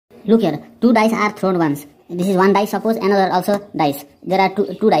Look here, 2 dice are thrown once. This is 1 dice, suppose, another also dice. There are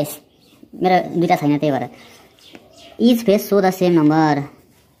two dice. मेरो दुईटा छैन त्यही भएर each face show the same number.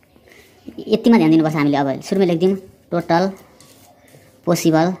 यतिमा ध्यान दिनुपर्छ हामीले। अब सुरुमै लेख्दियौँ टोटल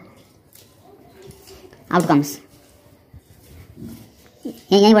पोसिबल आउटकम्स।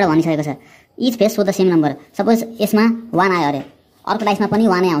 यहीँबाट भनिसकेको छ each face show the same number. Suppose यसमा 1 आयो अरे, अर्को डाइसमा पनि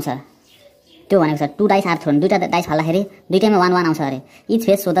 1 नै आउँछ, त्यो भनेको छ 2 डाइस आर थ्रोन। दुईटा डाइस फाल्दाखेरि दुईटैमा 1 1 आउँछ अरे। each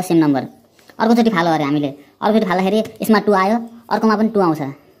face show the same number. अर्कोचोटि follow अरे हामीले, अर्कोचोटि फाल्दाखेरि यसमा 2 आयो, अर्कोमा पनि 2 आउँछ।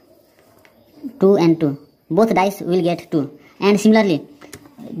 2 and 2, both dice will get 2, and similarly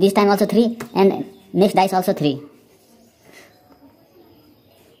this time also 3 and next dice also 3,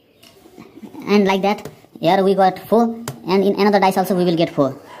 and like that here we got 4 and in another dice also we will get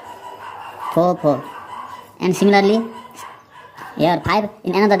 4, 4, and similarly here 5,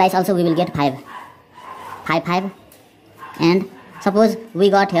 in another dice also we will get 5, 5, and suppose we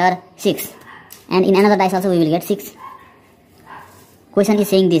got here 6 and in another dice also we will get 6. Question is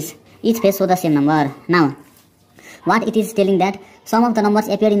saying this, each face show the same number. Now what it is telling that sum of the numbers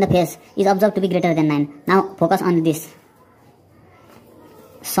appeared in the face is observed to be greater than 9. Now focus on this,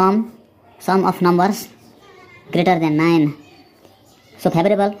 sum of numbers greater than 9. So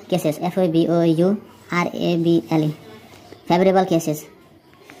favorable cases, favorable, favorable cases.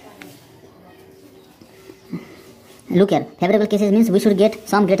 Look here, favorable cases means we should get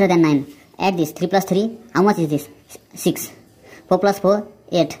sum greater than 9. Add this, 3 plus 3, how much is this? 6. 4 plus 4,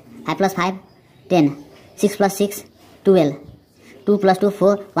 8. 5 plus 5, 10. 6 plus 6, 12. 2 plus 2,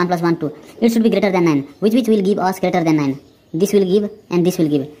 4. 1 plus 1, 2. It should be greater than 9. Which will give us greater than 9? This will give and this will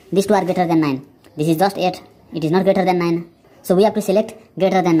give. These two are greater than 9. This is just 8. It is not greater than 9. So we have to select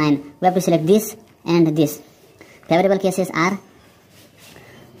greater than 9. We have to select this and this. Favorable cases are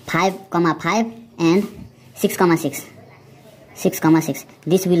 5, 5 and 6, 6. 6, 6.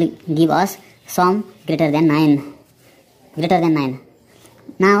 This will give us sum greater than 9. Greater than 9.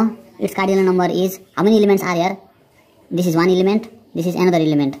 Now its cardinal number is, how many elements are here? This is one element, this is another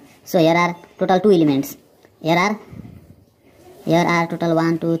element. So here are total 2 elements. Here are total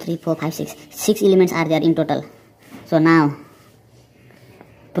 1, 2, 3, 4, 5, 6. 6 elements are there in total. So now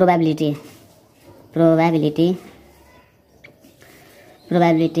probability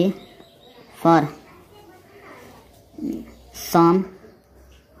for sum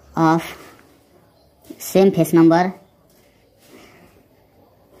of same face numbers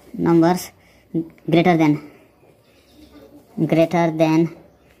greater than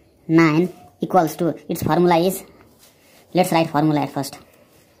 9 equals to, its formula is, let's write formula at first.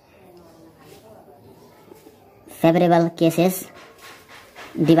 Favorable cases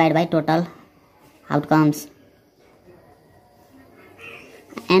divided by total outcomes.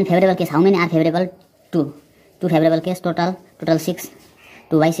 And favorable case, how many are favorable? 2. 2 favorable case, total 6.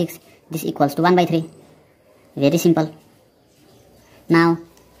 2 by 6, this equals to 1 by 3. Very simple. Now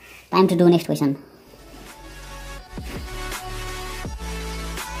time to do next question.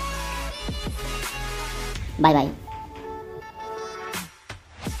 Bye bye.